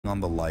on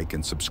the like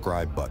and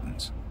subscribe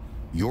buttons.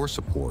 Your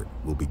support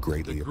will be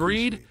greatly appreciated.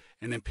 Greed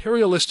and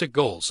imperialistic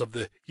goals of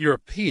the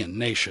European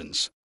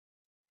nations.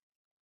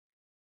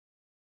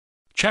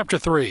 Chapter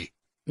 3.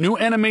 New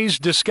Enemies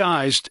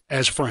Disguised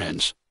as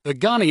Friends. The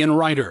Ghanaian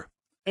writer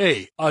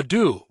A.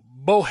 Adu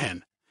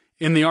Bohen,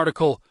 in the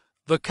article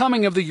The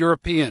Coming of the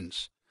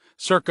Europeans,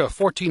 circa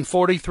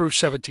 1440 through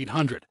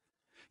 1700,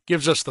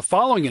 gives us the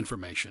following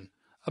information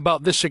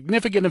about this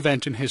significant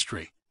event in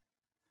history.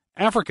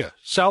 Africa,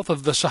 south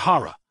of the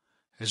Sahara,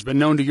 has been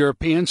known to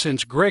Europeans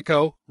since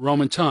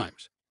Greco-Roman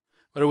times,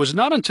 but it was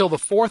not until the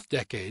 4th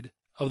decade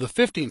of the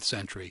 15th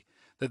century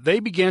that they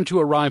began to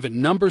arrive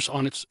in numbers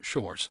on its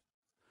shores.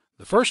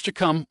 The first to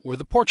come were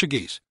the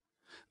Portuguese.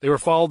 They were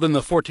followed in the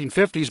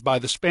 1450s by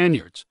the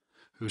Spaniards,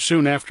 who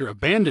soon after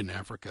abandoned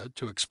Africa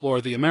to explore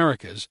the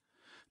Americas.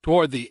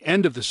 Toward the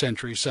end of the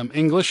century, some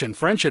English and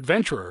French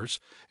adventurers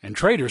and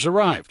traders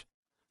arrived.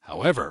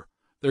 However,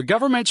 their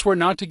governments were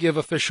not to give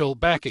official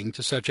backing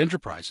to such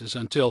enterprises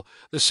until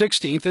the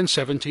 16th and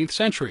 17th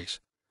centuries.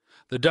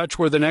 The Dutch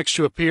were the next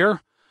to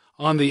appear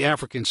on the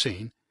African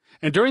scene,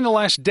 and during the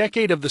last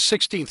decade of the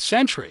 16th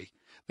century,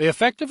 they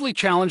effectively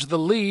challenged the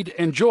lead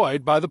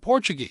enjoyed by the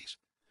Portuguese.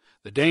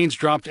 The Danes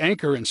dropped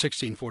anchor in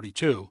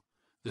 1642,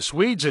 the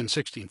Swedes in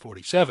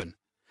 1647,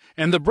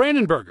 and the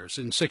Brandenburgers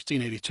in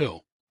 1682.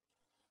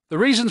 The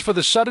reasons for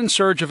the sudden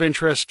surge of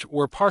interest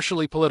were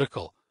partially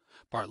political,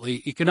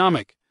 partly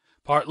economic,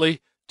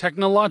 partly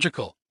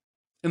technological.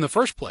 In the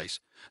first place,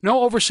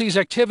 no overseas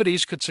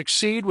activities could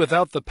succeed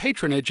without the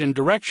patronage and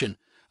direction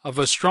of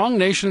a strong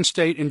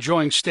nation-state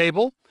enjoying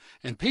stable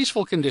and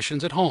peaceful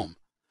conditions at home,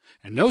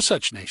 and no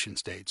such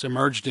nation-states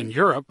emerged in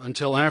Europe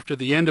until after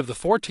the end of the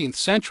 14th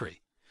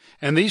century,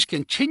 and these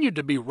continued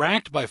to be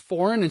racked by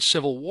foreign and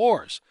civil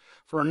wars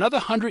for another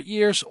 100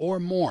 years or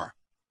more.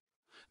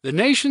 The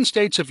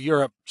nation-states of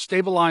Europe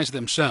stabilized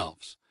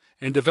themselves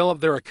and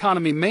developed their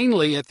economy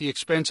mainly at the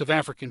expense of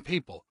African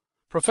people.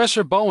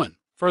 Professor Bowen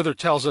further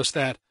tells us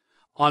that,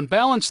 on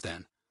balance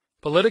then,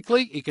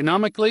 politically,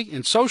 economically,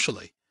 and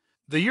socially,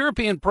 the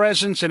European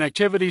presence and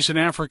activities in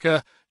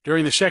Africa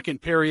during the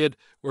second period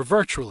were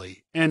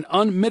virtually an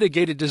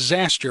unmitigated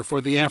disaster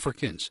for the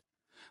Africans.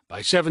 By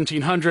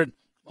 1700,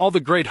 all the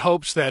great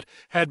hopes that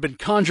had been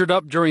conjured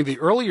up during the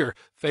earlier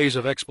phase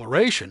of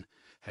exploration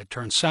had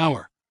turned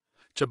sour.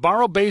 To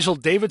borrow Basil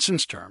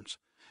Davidson's terms,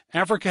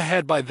 Africa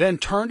had by then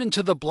turned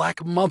into the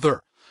Black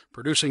Mother,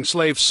 producing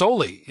slaves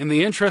solely in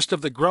the interest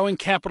of the growing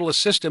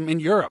capitalist system in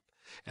Europe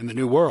and the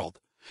New World,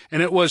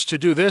 and it was to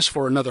do this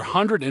for another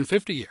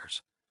 150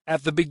 years.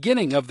 At the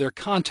beginning of their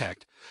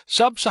contact,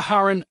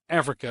 sub-Saharan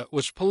Africa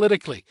was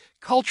politically,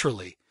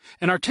 culturally,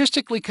 and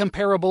artistically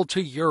comparable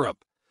to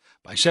Europe.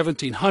 By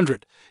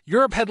 1700,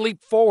 Europe had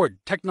leaped forward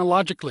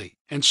technologically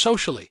and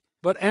socially,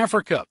 but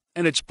Africa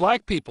and its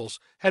black peoples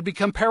had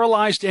become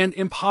paralyzed and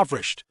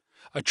impoverished,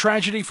 a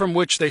tragedy from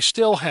which they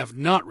still have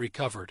not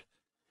recovered.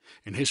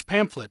 In his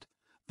pamphlet,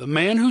 The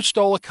Man Who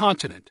Stole a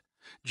Continent,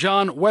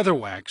 John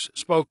Weatherwax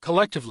spoke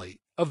collectively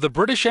of the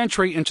British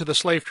entry into the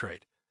slave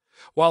trade.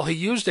 While he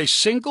used a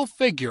single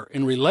figure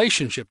in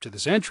relationship to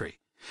this entry,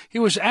 he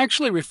was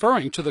actually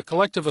referring to the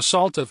collective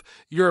assault of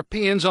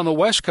Europeans on the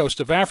west coast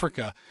of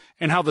Africa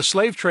and how the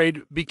slave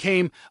trade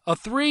became a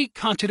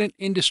three-continent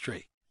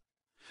industry.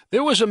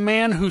 There was a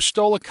man who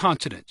stole a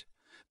continent.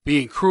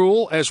 Being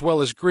cruel as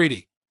well as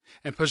greedy,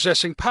 and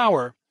possessing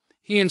power,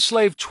 he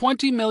enslaved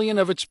 20 million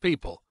of its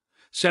people,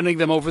 sending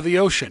them over the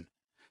ocean,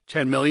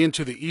 10 million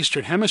to the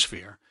Eastern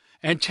Hemisphere,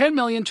 and 10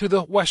 million to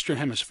the Western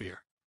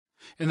Hemisphere.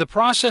 In the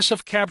process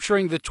of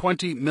capturing the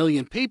 20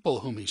 million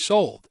people whom he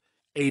sold,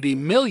 80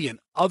 million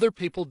other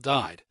people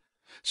died,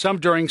 some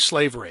during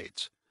slave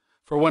raids.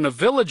 For when a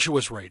village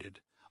was raided,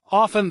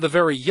 often the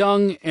very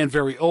young and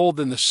very old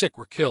and the sick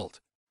were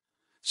killed.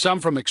 Some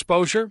from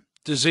exposure,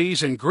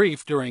 disease, and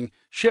grief during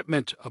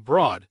shipment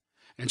abroad,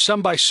 and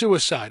some by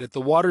suicide at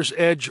the water's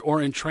edge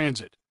or in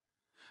transit.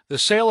 The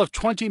sale of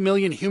 20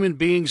 million human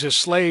beings as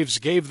slaves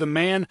gave the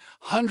man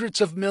hundreds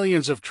of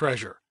millions of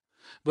treasure,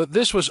 but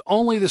this was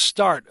only the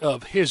start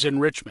of his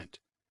enrichment.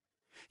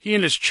 He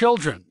and his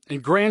children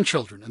and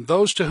grandchildren and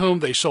those to whom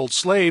they sold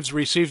slaves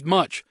received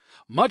much,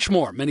 much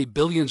more, many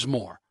billions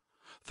more,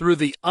 through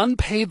the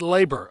unpaid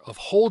labor of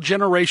whole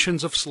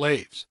generations of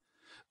slaves.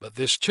 But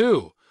this,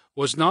 too,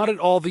 was not at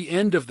all the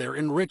end of their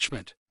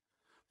enrichment.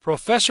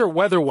 Professor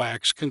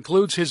Weatherwax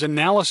concludes his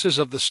analysis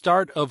of the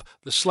start of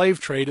the slave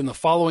trade in the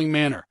following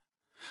manner.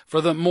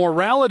 For the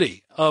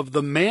morality of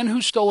the man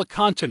who stole a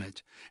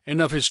continent and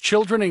of his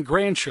children and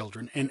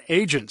grandchildren and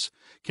agents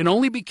can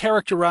only be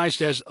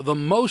characterized as the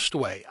most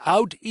way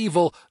out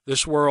evil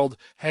this world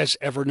has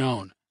ever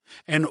known.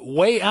 And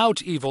way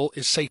out evil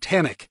is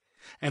satanic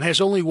and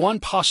has only one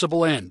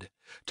possible end,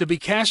 to be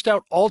cast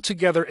out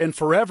altogether and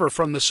forever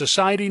from the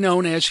society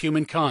known as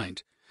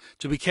humankind,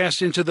 to be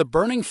cast into the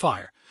burning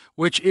fire,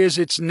 which is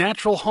its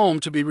natural home,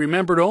 to be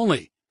remembered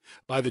only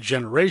by the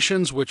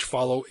generations which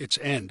follow its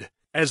end,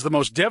 as the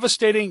most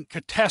devastating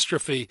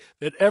catastrophe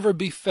that ever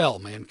befell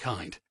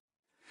mankind.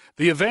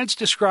 The events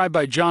described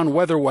by John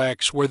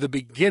Weatherwax were the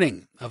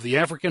beginning of the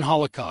African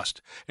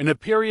Holocaust, in a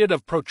period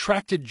of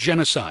protracted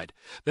genocide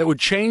that would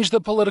change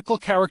the political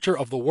character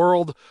of the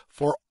world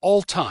for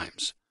all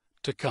times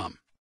to come.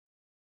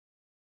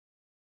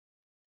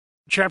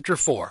 Chapter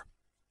 4.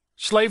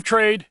 Slave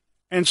Trade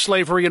and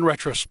Slavery in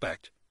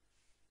Retrospect.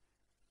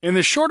 In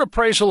the short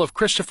appraisal of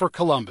Christopher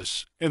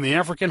Columbus in the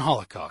African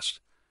Holocaust,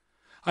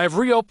 I have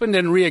reopened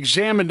and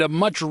re-examined a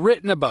much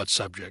written about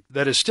subject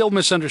that is still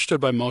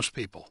misunderstood by most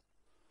people.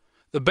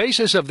 The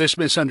basis of this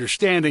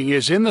misunderstanding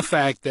is in the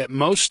fact that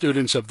most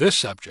students of this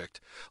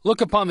subject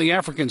look upon the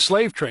African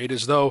slave trade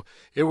as though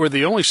it were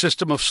the only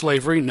system of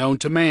slavery known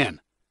to man.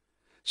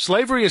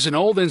 Slavery is an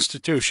old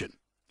institution,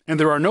 and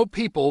there are no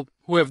people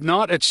who have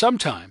not at some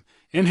time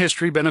in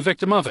history been a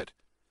victim of it.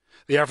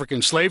 The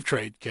African slave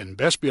trade can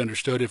best be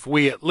understood if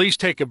we at least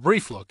take a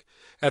brief look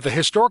at the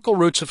historical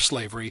roots of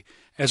slavery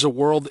as a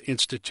world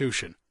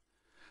institution.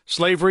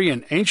 Slavery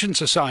in ancient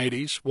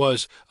societies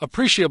was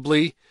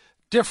appreciably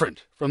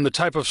different from the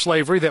type of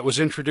slavery that was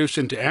introduced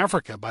into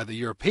Africa by the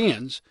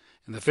Europeans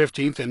in the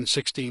 15th and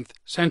 16th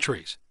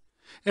centuries.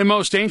 In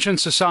most ancient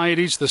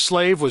societies, the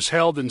slave was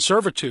held in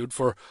servitude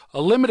for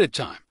a limited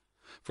time,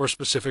 for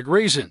specific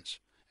reasons,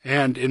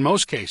 and in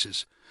most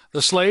cases,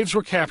 the slaves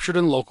were captured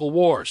in local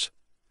wars.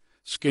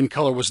 Skin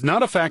color was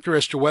not a factor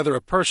as to whether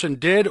a person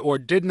did or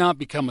did not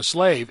become a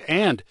slave,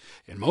 and,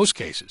 in most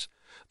cases,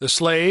 the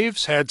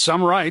slaves had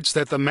some rights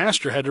that the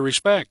master had to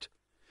respect.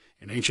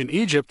 In ancient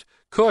Egypt,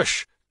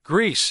 Kush,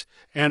 Greece,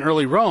 and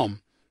early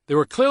Rome, there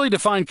were clearly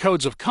defined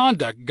codes of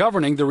conduct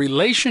governing the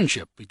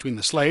relationship between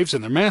the slaves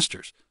and their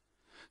masters.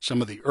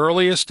 Some of the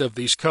earliest of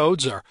these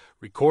codes are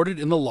recorded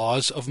in the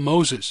laws of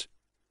Moses.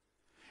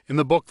 In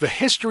the book The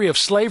History of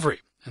Slavery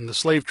and the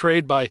Slave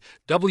Trade by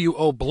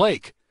W.O.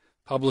 Blake,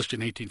 published in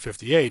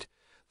 1858,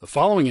 the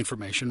following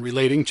information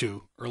relating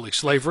to early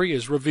slavery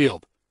is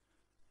revealed.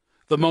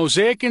 The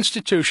Mosaic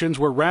institutions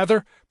were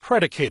rather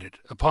predicated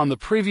upon the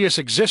previous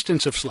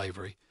existence of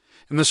slavery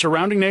in the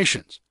surrounding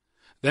nations,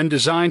 then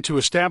designed to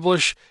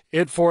establish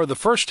it for the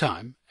first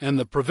time, and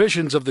the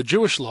provisions of the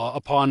Jewish law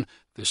upon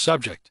this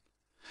subject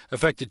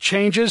effected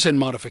changes and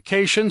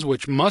modifications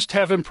which must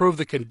have improved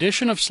the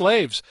condition of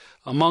slaves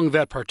among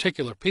that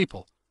particular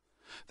people.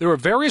 There were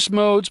various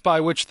modes by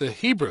which the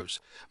Hebrews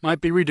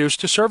might be reduced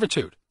to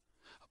servitude.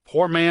 A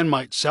poor man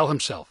might sell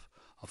himself.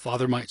 A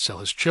father might sell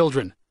his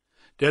children.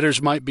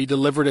 Debtors might be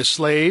delivered as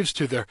slaves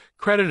to their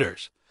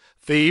creditors.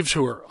 Thieves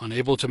who were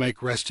unable to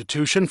make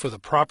restitution for the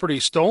property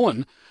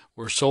stolen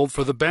were sold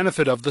for the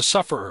benefit of the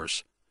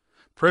sufferers.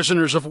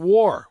 Prisoners of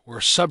war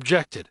were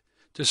subjected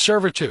to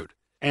servitude,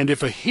 and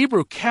if a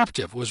Hebrew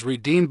captive was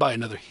redeemed by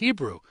another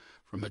Hebrew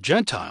from a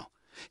Gentile,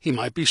 he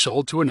might be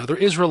sold to another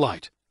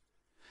Israelite.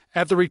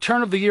 At the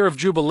return of the year of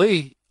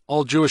Jubilee,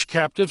 all Jewish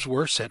captives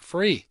were set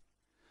free.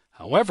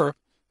 However,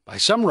 by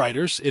some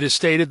writers, it is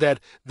stated that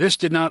this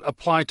did not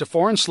apply to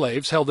foreign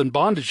slaves held in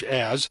bondage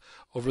as,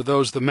 over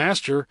those the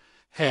master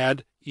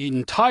had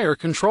entire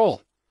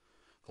control.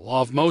 The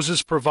law of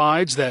Moses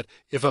provides that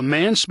if a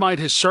man smite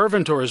his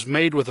servant or his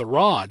maid with a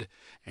rod,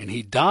 and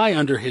he die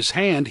under his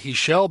hand, he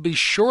shall be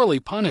surely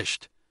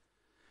punished.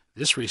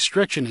 This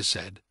restriction is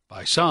said,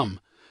 by some,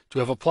 to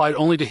have applied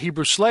only to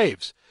Hebrew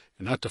slaves,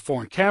 and not to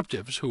foreign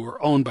captives who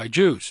were owned by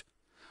Jews.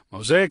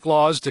 Mosaic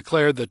laws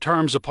declared the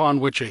terms upon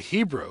which a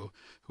Hebrew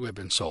who had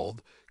been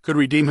sold could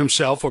redeem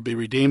himself or be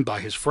redeemed by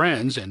his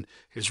friends, and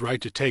his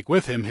right to take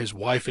with him his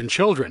wife and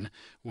children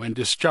when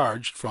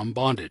discharged from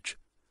bondage.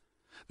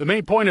 The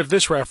main point of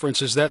this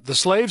reference is that the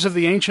slaves of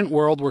the ancient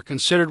world were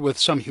considered with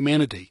some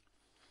humanity.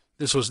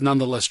 This was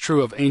nonetheless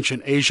true of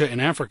ancient Asia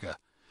and Africa.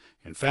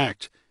 In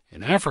fact,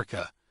 in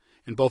Africa,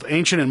 in both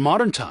ancient and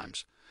modern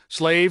times,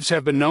 slaves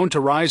have been known to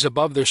rise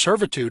above their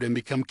servitude and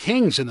become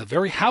kings in the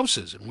very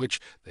houses in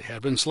which they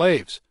had been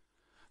slaves.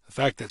 The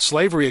fact that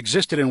slavery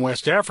existed in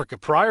West Africa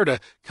prior to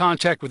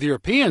contact with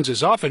Europeans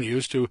is often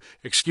used to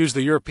excuse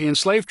the European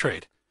slave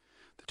trade.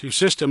 The two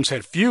systems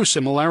had few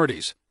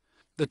similarities.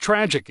 The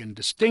tragic and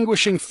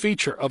distinguishing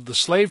feature of the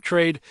slave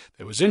trade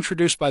that was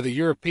introduced by the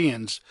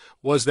Europeans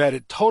was that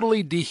it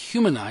totally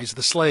dehumanized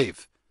the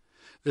slave.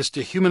 This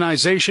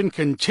dehumanization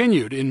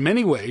continued in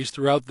many ways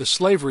throughout the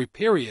slavery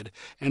period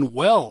and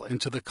well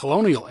into the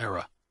colonial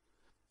era.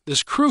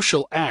 This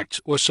crucial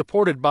act was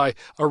supported by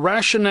a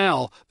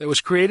rationale that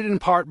was created in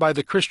part by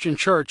the Christian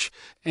Church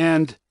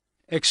and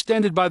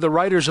extended by the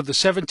writers of the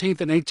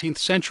 17th and 18th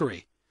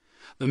century.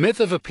 The myth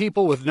of a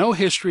people with no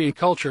history and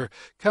culture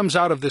comes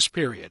out of this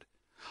period.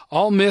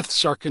 All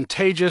myths are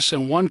contagious,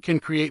 and one can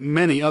create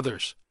many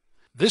others.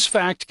 This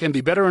fact can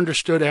be better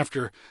understood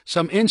after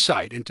some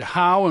insight into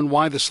how and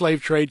why the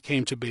slave trade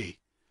came to be.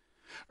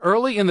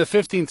 Early in the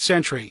 15th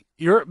century,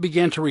 Europe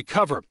began to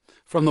recover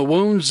from the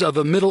wounds of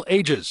the Middle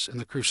Ages and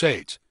the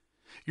Crusades.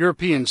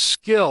 European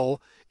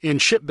skill in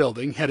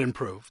shipbuilding had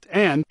improved,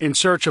 and in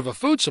search of a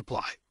food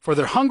supply for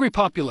their hungry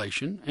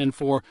population and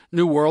for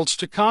new worlds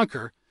to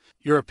conquer,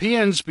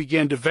 Europeans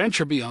began to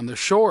venture beyond their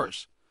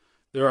shores.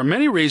 There are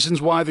many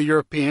reasons why the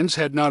Europeans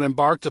had not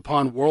embarked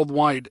upon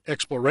worldwide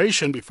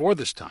exploration before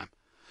this time.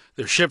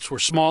 Their ships were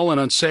small and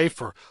unsafe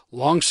for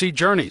long sea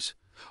journeys.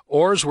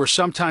 Oars were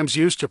sometimes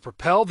used to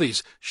propel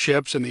these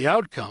ships, and the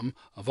outcome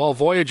of all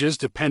voyages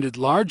depended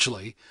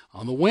largely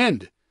on the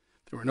wind.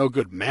 There were no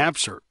good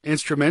maps or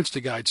instruments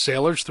to guide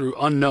sailors through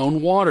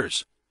unknown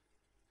waters.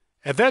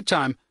 At that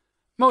time,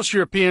 most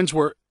Europeans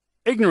were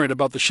ignorant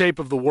about the shape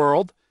of the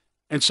world,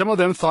 and some of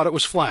them thought it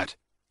was flat.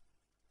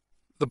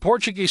 The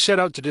Portuguese set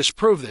out to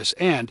disprove this,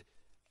 and,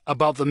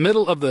 about the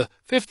middle of the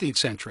 15th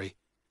century,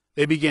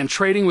 they began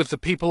trading with the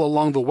people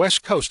along the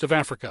west coast of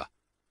Africa,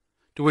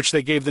 to which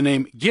they gave the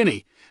name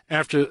Guinea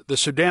after the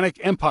Sudanic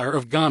Empire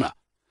of Ghana.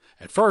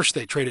 At first,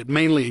 they traded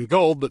mainly in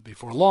gold, but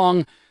before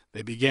long,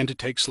 they began to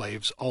take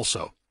slaves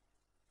also.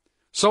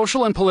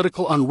 Social and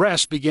political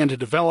unrest began to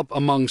develop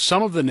among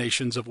some of the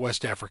nations of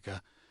West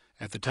Africa.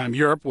 At the time,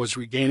 Europe was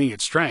regaining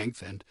its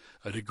strength and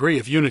a degree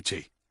of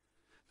unity.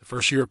 The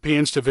first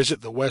Europeans to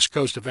visit the west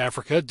coast of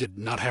Africa did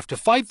not have to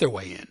fight their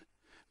way in.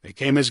 They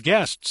came as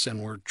guests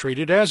and were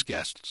treated as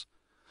guests.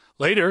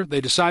 Later, they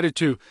decided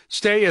to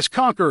stay as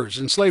conquerors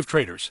and slave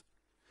traders.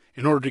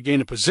 In order to gain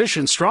a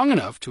position strong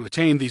enough to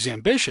attain these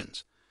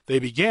ambitions, they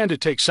began to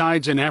take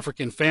sides in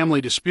African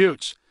family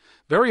disputes,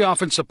 very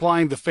often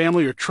supplying the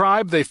family or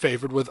tribe they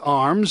favored with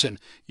arms and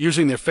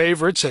using their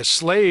favorites as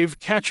slave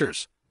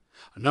catchers.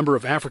 A number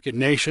of African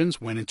nations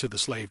went into the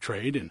slave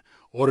trade in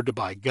order to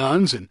buy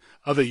guns and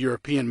other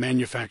European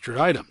manufactured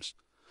items.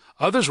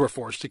 Others were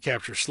forced to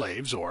capture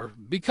slaves or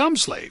become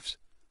slaves.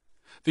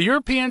 The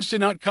Europeans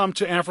did not come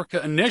to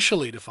Africa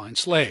initially to find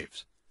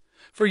slaves.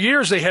 For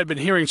years they had been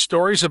hearing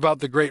stories about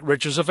the great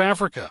riches of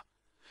Africa.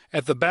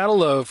 At the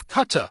Battle of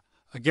Ceuta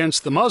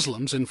against the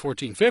Muslims in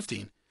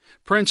 1415,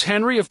 Prince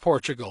Henry of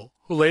Portugal,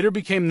 who later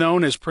became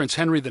known as Prince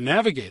Henry the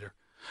Navigator,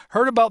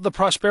 heard about the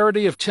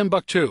prosperity of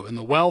Timbuktu and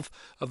the wealth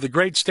of the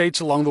great states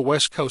along the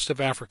west coast of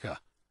Africa.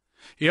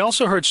 He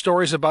also heard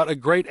stories about a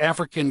great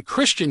African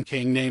Christian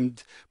king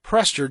named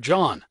Prester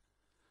John.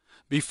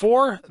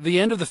 Before the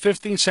end of the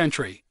 15th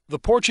century, the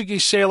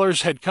Portuguese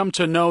sailors had come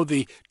to know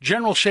the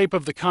general shape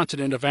of the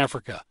continent of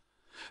Africa.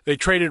 They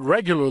traded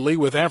regularly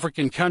with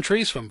African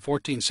countries from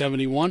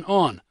 1471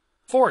 on.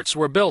 Forts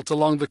were built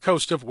along the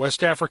coast of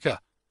West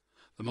Africa.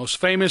 The most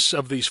famous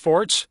of these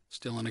forts,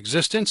 still in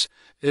existence,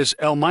 is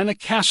Elmina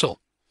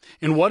Castle,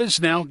 in what is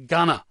now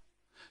Ghana.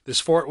 This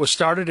fort was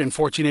started in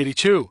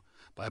 1482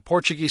 by a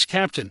Portuguese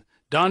captain,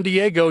 Don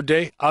Diego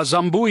de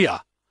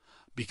Azambuja.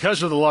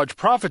 Because of the large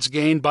profits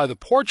gained by the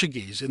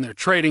Portuguese in their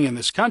trading in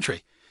this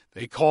country,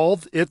 they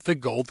called it the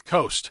Gold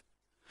Coast.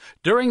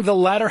 During the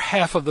latter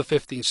half of the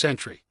 15th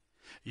century,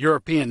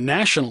 European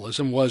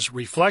nationalism was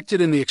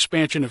reflected in the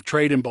expansion of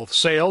trade in both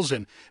sales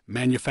and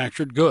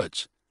manufactured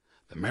goods.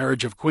 The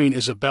marriage of Queen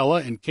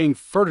Isabella and King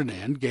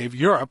Ferdinand gave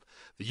Europe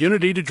the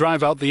unity to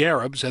drive out the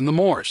Arabs and the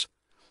Moors.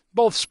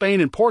 Both Spain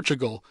and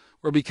Portugal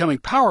were becoming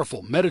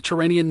powerful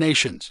Mediterranean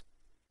nations.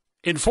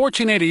 In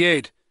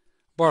 1488,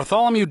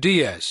 Bartholomew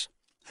Diaz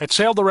had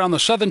sailed around the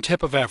southern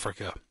tip of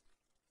Africa.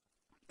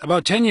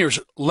 About 10 years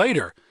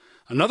later,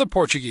 another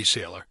Portuguese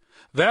sailor,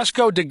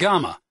 Vasco da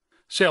Gama,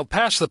 sailed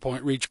past the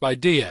point reached by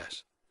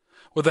Diaz.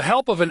 With the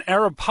help of an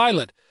Arab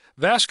pilot,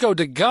 Vasco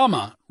da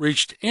Gama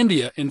reached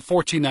India in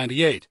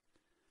 1498.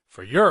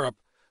 For Europe,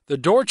 the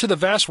door to the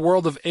vast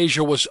world of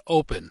Asia was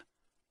open.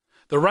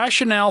 The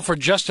rationale for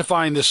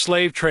justifying the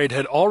slave trade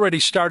had already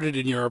started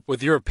in Europe,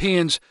 with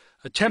Europeans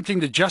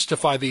attempting to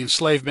justify the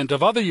enslavement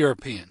of other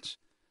Europeans.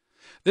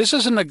 This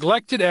is a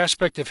neglected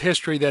aspect of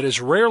history that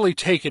is rarely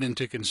taken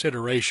into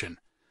consideration.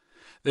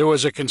 There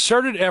was a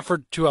concerted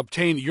effort to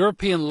obtain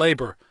European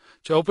labor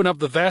to open up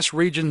the vast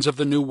regions of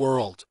the New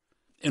World.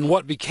 In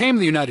what became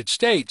the United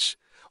States,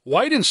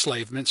 white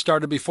enslavement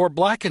started before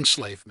black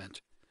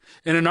enslavement.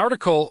 In an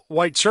article,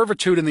 White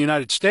Servitude in the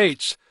United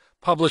States,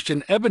 published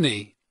in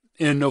Ebony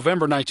in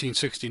November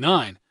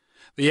 1969,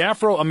 the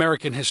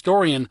Afro-American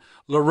historian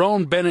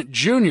Lerone Bennett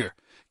Jr.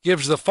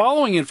 gives the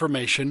following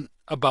information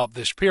about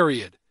this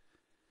period.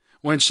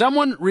 When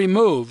someone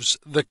removes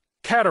the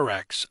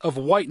cataracts of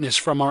whiteness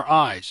from our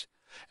eyes,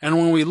 and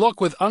when we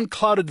look with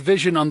unclouded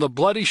vision on the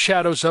bloody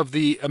shadows of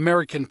the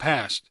American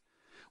past,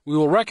 we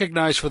will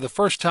recognize for the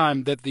first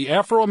time that the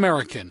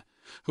Afro-American,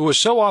 who was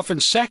so often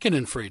second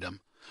in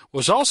freedom,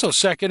 was also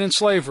second in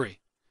slavery.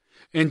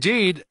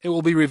 Indeed, it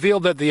will be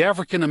revealed that the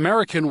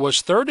African-American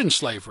was third in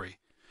slavery,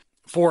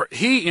 for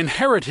he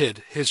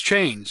inherited his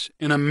chains,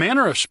 in a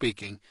manner of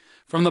speaking,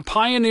 from the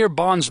pioneer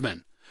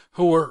bondsmen,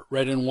 who were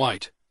red and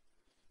white.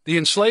 The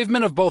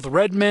enslavement of both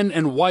red men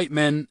and white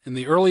men in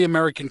the early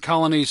American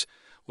colonies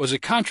was a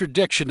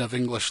contradiction of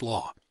English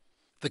law.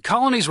 The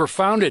colonies were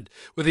founded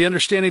with the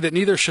understanding that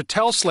neither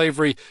chattel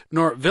slavery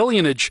nor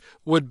villeinage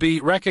would be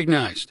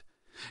recognized.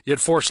 Yet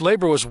forced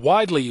labor was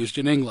widely used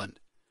in England.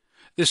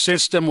 This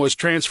system was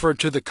transferred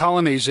to the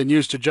colonies and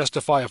used to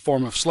justify a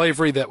form of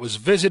slavery that was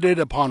visited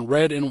upon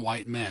red and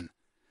white men.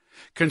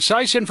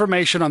 Concise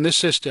information on this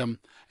system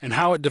and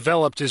how it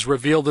developed is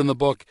revealed in the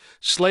book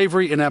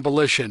Slavery and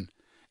Abolition,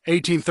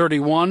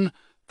 1831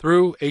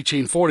 through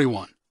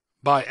 1841,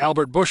 by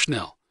Albert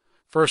Bushnell,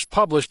 first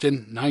published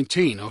in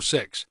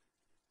 1906.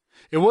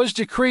 It was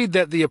decreed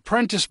that the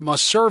apprentice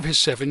must serve his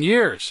 7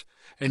 years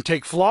and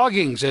take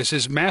floggings as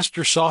his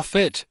master saw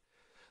fit.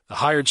 The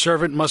hired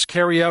servant must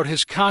carry out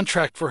his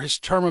contract for his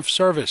term of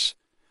service.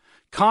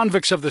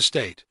 Convicts of the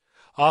state,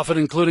 often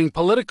including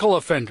political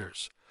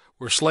offenders,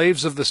 were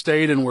slaves of the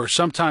state and were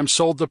sometimes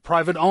sold to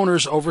private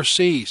owners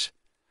overseas.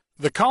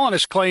 The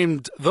colonists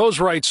claimed those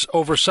rights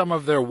over some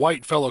of their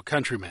white fellow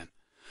countrymen.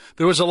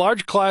 There was a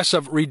large class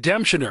of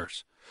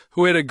redemptioners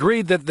who had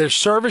agreed that their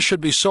service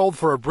should be sold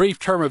for a brief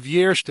term of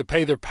years to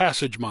pay their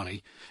passage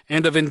money,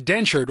 and of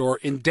indentured or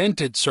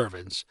indented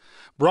servants,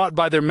 brought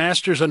by their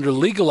masters under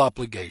legal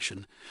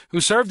obligation, who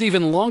served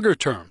even longer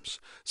terms,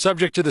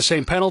 subject to the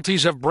same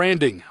penalties of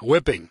branding,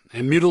 whipping,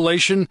 and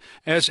mutilation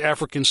as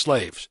African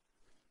slaves.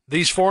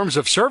 These forms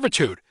of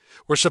servitude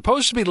were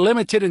supposed to be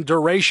limited in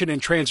duration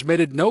and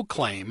transmitted no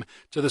claim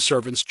to the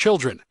servant's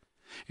children.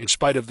 In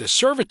spite of this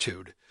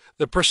servitude,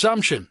 the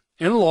presumption,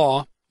 in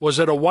law, was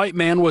that a white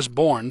man was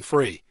born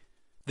free.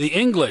 The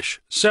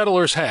English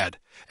settlers had,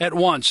 at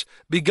once,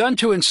 begun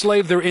to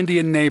enslave their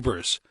Indian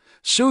neighbors,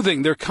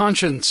 soothing their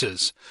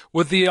consciences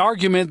with the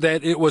argument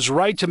that it was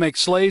right to make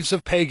slaves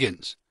of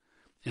pagans.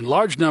 In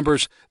large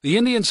numbers, the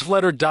Indians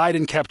fled or died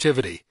in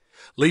captivity,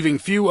 leaving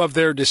few of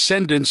their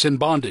descendants in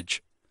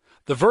bondage.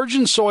 The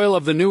virgin soil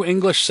of the new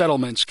English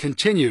settlements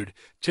continued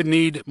to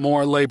need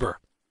more labor.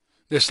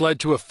 This led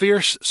to a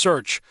fierce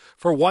search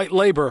for white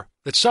labor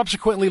that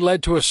subsequently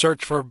led to a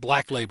search for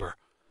black labor.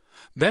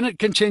 Bennett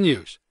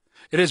continues,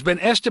 "It has been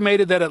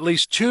estimated that at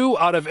least 2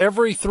 out of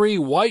every 3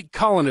 white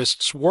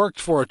colonists worked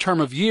for a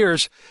term of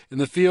years in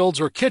the fields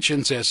or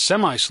kitchens as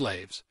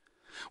semi-slaves.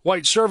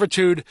 White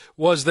servitude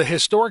was the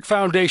historic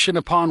foundation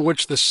upon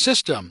which the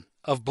system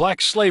of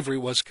black slavery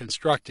was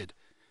constructed.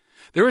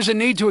 There is a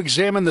need to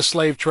examine the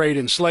slave trade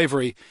and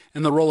slavery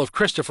and the role of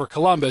Christopher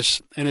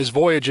Columbus and his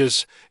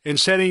voyages in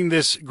setting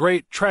this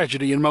great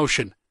tragedy in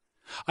motion.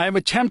 I am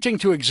attempting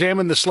to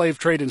examine the slave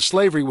trade and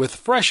slavery with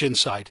fresh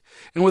insight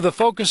and with a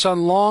focus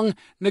on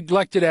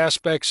long-neglected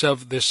aspects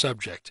of this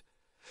subject.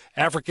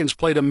 Africans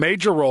played a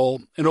major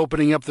role in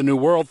opening up the New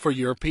World for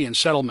European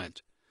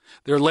settlement.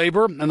 Their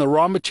labor and the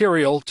raw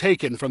material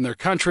taken from their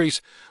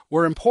countries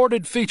were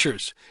important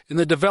features in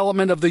the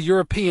development of the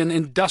European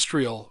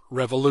Industrial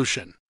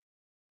Revolution."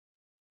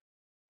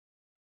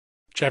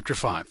 Chapter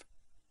 5.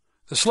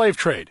 The Slave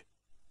Trade.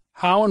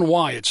 How and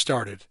why it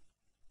started.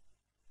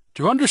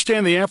 To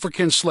understand the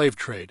African slave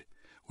trade,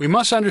 we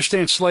must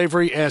understand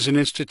slavery as an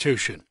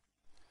institution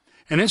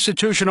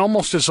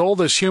almost as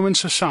old as human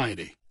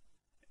society.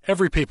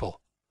 Every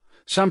people,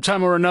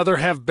 sometime or another,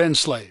 have been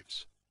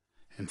slaves.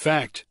 In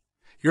fact,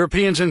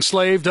 Europeans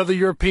enslaved other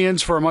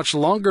Europeans for a much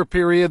longer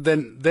period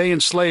than they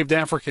enslaved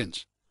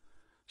Africans.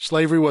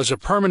 Slavery was a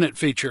permanent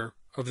feature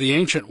of the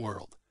ancient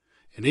world,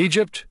 in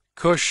Egypt,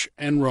 Kush,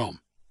 and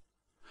Rome.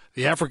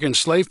 The African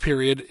slave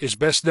period is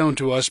best known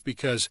to us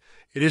because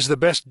it is the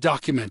best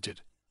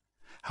documented.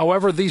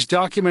 However, these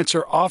documents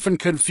are often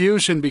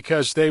confusing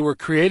because they were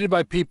created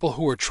by people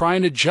who were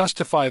trying to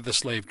justify the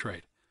slave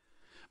trade.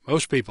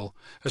 Most people,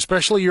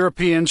 especially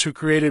Europeans who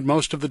created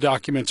most of the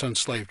documents on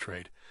slave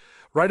trade,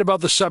 write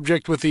about the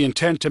subject with the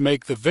intent to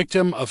make the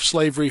victim of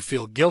slavery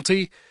feel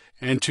guilty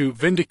and to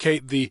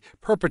vindicate the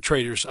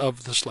perpetrators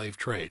of the slave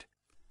trade.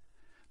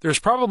 There's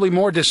probably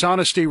more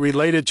dishonesty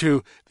related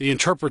to the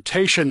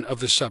interpretation of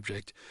the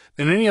subject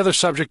than any other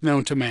subject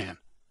known to man.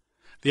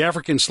 The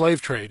African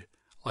slave trade,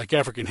 like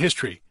African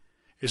history,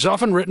 is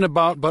often written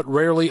about but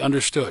rarely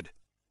understood.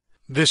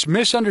 This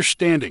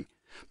misunderstanding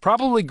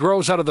probably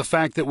grows out of the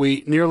fact that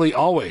we nearly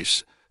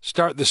always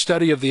start the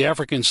study of the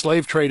African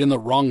slave trade in the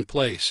wrong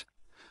place.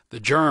 The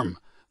germ,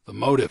 the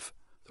motive,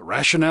 the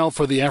rationale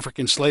for the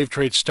African slave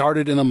trade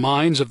started in the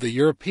minds of the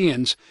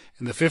Europeans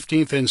in the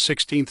 15th and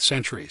 16th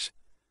centuries.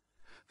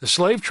 The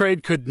slave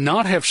trade could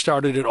not have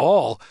started at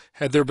all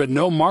had there been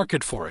no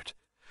market for it.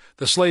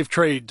 The slave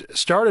trade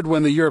started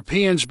when the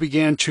Europeans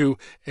began to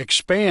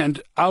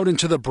expand out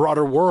into the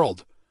broader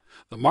world.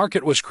 The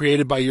market was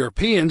created by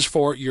Europeans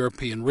for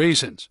European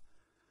reasons.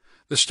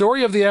 The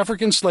story of the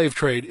African slave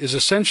trade is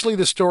essentially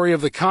the story of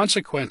the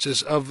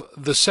consequences of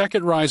the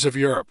second rise of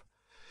Europe.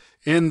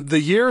 In the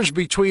years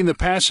between the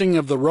passing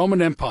of the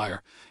Roman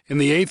Empire in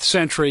the 8th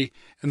century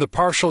and the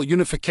partial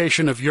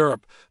unification of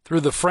Europe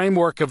through the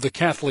framework of the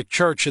Catholic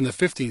Church in the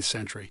 15th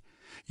century,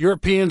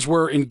 Europeans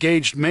were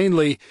engaged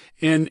mainly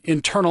in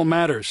internal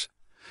matters.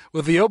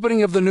 With the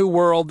opening of the New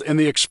World and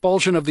the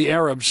expulsion of the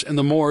Arabs and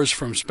the Moors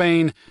from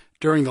Spain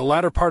during the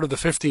latter part of the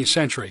 15th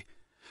century,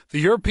 the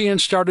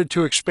Europeans started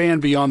to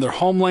expand beyond their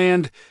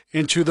homeland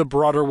into the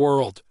broader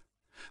world.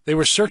 They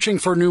were searching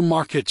for new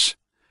markets,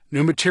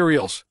 new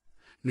materials,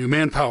 new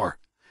manpower,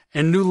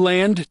 and new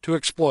land to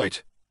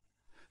exploit.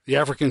 The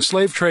African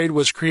slave trade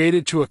was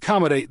created to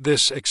accommodate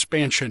this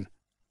expansion.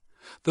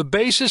 The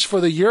basis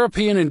for the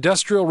European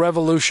Industrial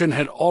Revolution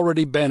had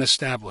already been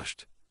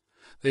established.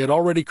 They had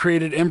already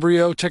created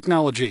embryo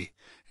technology,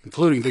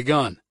 including the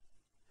gun.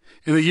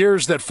 In the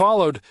years that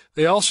followed,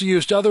 they also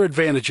used other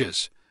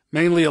advantages,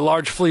 mainly a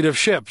large fleet of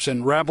ships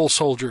and rabble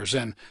soldiers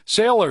and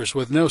sailors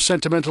with no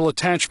sentimental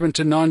attachment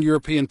to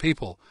non-European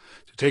people,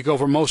 to take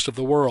over most of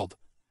the world.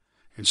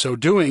 In so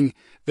doing,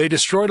 they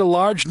destroyed a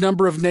large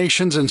number of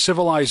nations and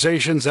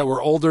civilizations that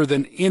were older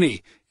than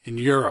any in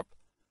Europe.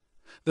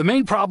 The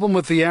main problem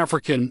with the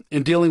African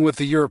in dealing with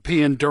the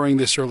European during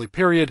this early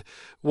period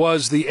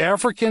was the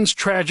African's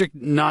tragic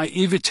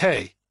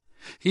naivete.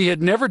 He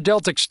had never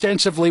dealt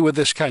extensively with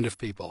this kind of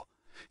people.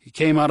 He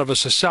came out of a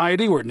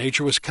society where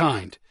nature was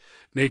kind.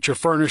 Nature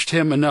furnished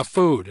him enough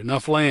food,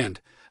 enough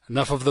land,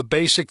 enough of the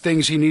basic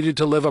things he needed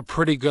to live a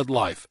pretty good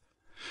life.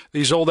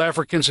 These old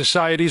African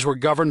societies were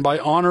governed by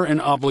honor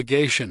and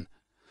obligation.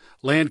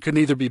 Land could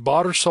neither be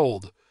bought or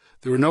sold.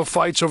 There were no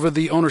fights over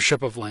the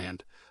ownership of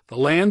land. The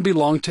land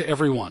belonged to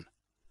everyone.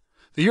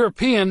 The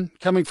European,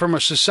 coming from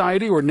a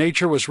society where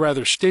nature was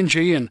rather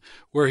stingy and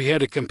where he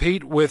had to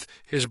compete with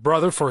his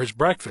brother for his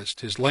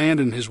breakfast, his land,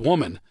 and his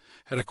woman,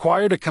 had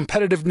acquired a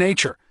competitive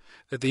nature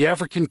that the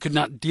African could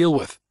not deal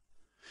with.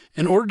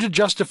 In order to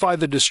justify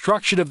the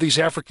destruction of these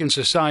African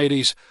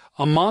societies,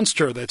 a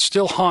monster that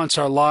still haunts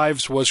our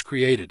lives was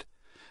created.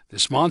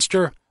 This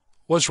monster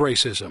was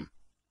racism.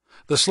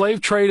 The slave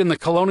trade and the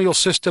colonial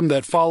system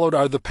that followed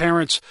are the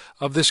parents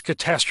of this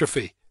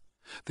catastrophe.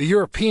 The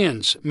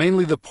Europeans,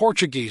 mainly the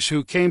Portuguese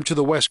who came to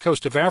the west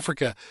coast of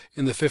Africa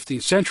in the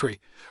 15th century,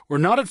 were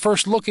not at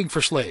first looking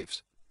for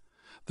slaves.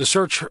 The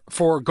search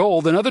for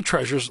gold and other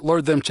treasures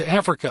lured them to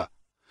Africa.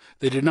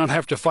 They did not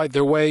have to fight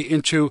their way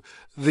into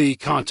the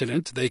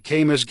continent. They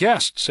came as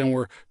guests and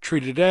were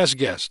treated as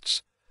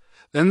guests.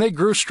 Then they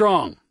grew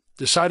strong,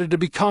 decided to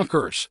be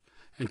conquerors,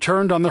 and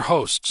turned on their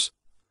hosts.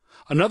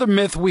 Another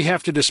myth we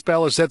have to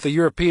dispel is that the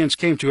Europeans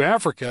came to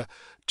Africa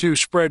to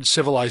spread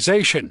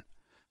civilization.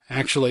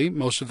 Actually,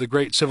 most of the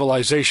great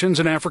civilizations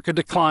in Africa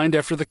declined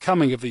after the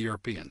coming of the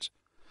Europeans.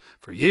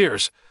 For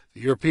years, the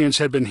Europeans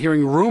had been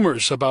hearing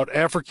rumors about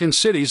African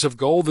cities of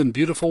gold and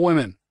beautiful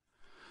women.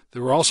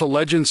 There were also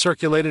legends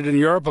circulated in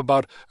Europe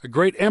about a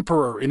great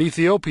emperor in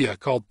Ethiopia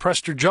called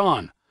Prester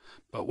John.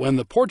 But when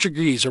the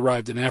Portuguese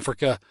arrived in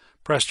Africa,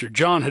 Prester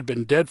John had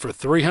been dead for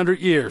 300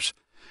 years,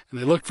 and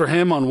they looked for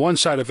him on one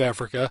side of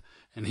Africa,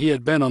 and he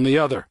had been on the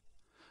other.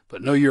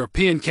 But no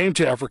European came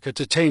to Africa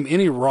to tame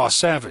any raw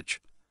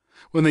savage.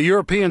 When the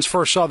Europeans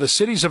first saw the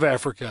cities of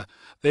Africa,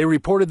 they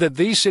reported that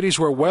these cities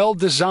were well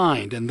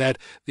designed and that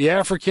the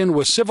African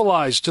was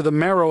civilized to the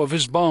marrow of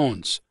his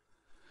bones.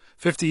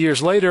 50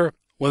 years later,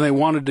 when they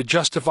wanted to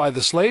justify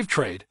the slave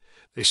trade,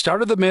 they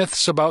started the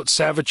myths about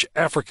savage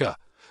Africa,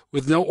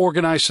 with no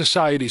organized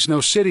societies,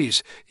 no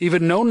cities,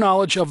 even no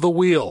knowledge of the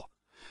wheel.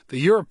 The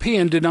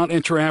European did not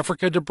enter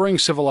Africa to bring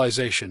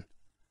civilization.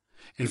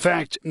 In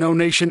fact, no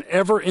nation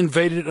ever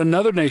invaded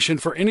another nation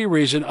for any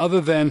reason other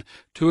than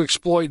to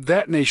exploit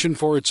that nation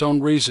for its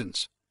own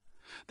reasons.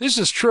 This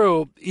is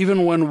true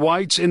even when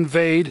whites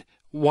invade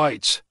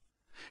whites.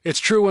 It's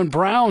true when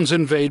browns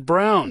invade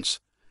browns.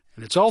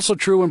 And it's also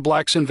true when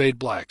blacks invade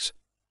blacks.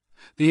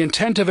 The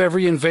intent of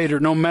every invader,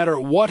 no matter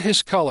what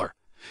his color,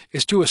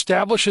 is to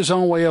establish his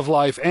own way of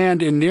life,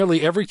 and in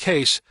nearly every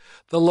case,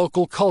 the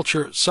local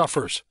culture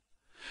suffers.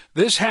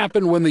 This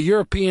happened when the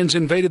Europeans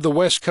invaded the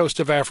west coast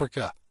of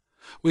Africa.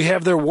 We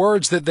have their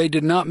words that they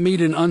did not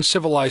meet an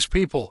uncivilized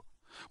people.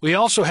 We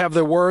also have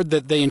their word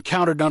that they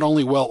encountered not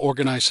only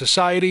well-organized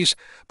societies,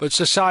 but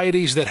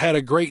societies that had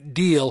a great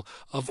deal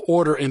of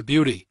order and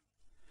beauty.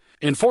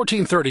 In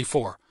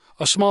 1434,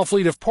 a small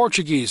fleet of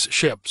Portuguese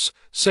ships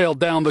sailed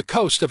down the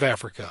coast of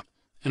Africa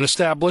and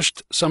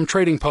established some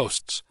trading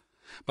posts.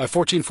 By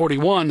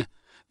 1441,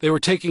 they were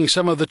taking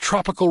some of the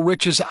tropical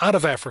riches out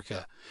of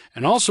Africa,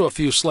 and also a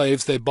few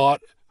slaves they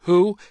bought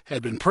who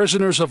had been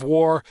prisoners of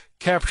war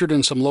captured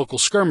in some local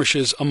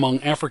skirmishes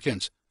among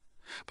Africans.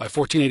 By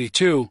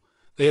 1482,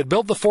 they had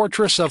built the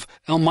fortress of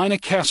Elmina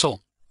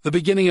Castle, the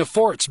beginning of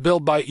forts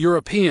built by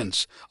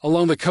Europeans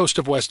along the coast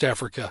of West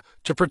Africa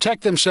to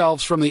protect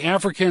themselves from the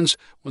Africans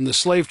when the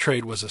slave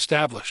trade was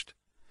established.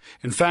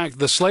 In fact,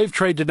 the slave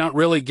trade did not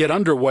really get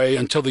underway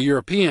until the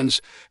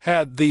Europeans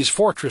had these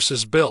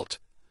fortresses built.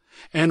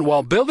 And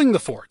while building the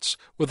forts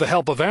with the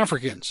help of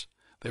Africans,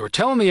 they were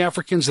telling the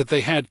Africans that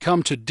they had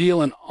come to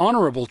deal in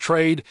honorable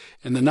trade,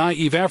 and the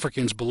naive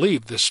Africans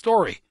believed this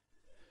story.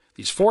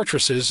 These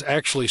fortresses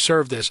actually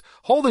served as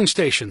holding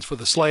stations for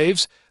the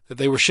slaves that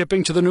they were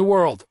shipping to the New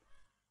World.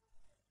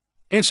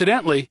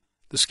 Incidentally,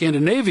 the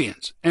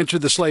Scandinavians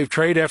entered the slave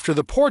trade after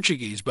the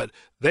Portuguese, but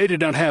they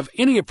did not have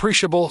any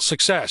appreciable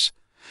success,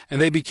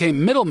 and they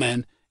became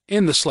middlemen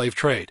in the slave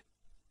trade.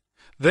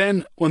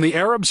 Then, when the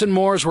Arabs and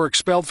Moors were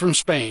expelled from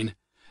Spain,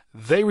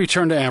 they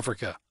returned to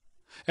Africa,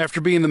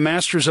 after being the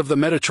masters of the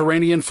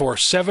Mediterranean for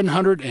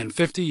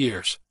 750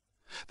 years.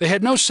 They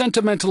had no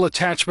sentimental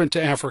attachment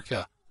to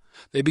Africa.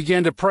 They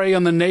began to prey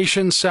on the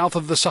nations south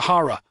of the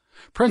Sahara,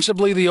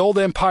 principally the old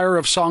empire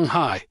of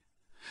Songhai.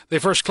 They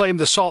first claimed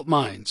the salt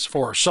mines,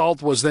 for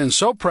salt was then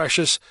so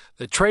precious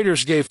that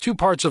traders gave 2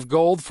 parts of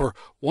gold for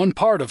 1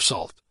 part of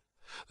salt.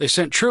 They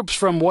sent troops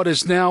from what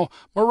is now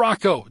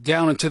Morocco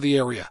down into the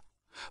area.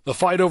 The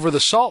fight over the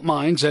salt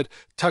mines at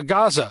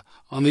Tagaza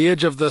on the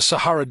edge of the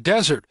Sahara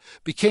Desert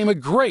became a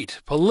great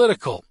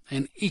political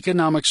and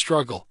economic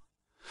struggle.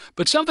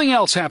 But something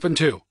else happened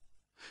too.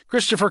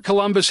 Christopher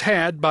Columbus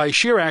had, by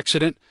sheer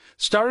accident,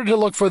 started to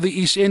look for the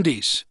East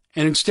Indies,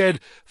 and instead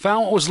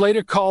found what was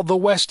later called the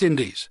West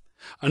Indies.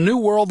 A new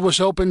world was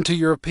open to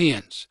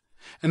Europeans,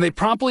 and they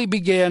promptly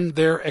began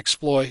their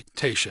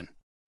exploitation.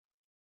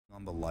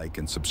 On the like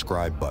and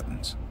subscribe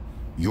buttons.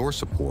 Your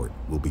support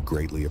will be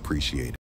greatly appreciated.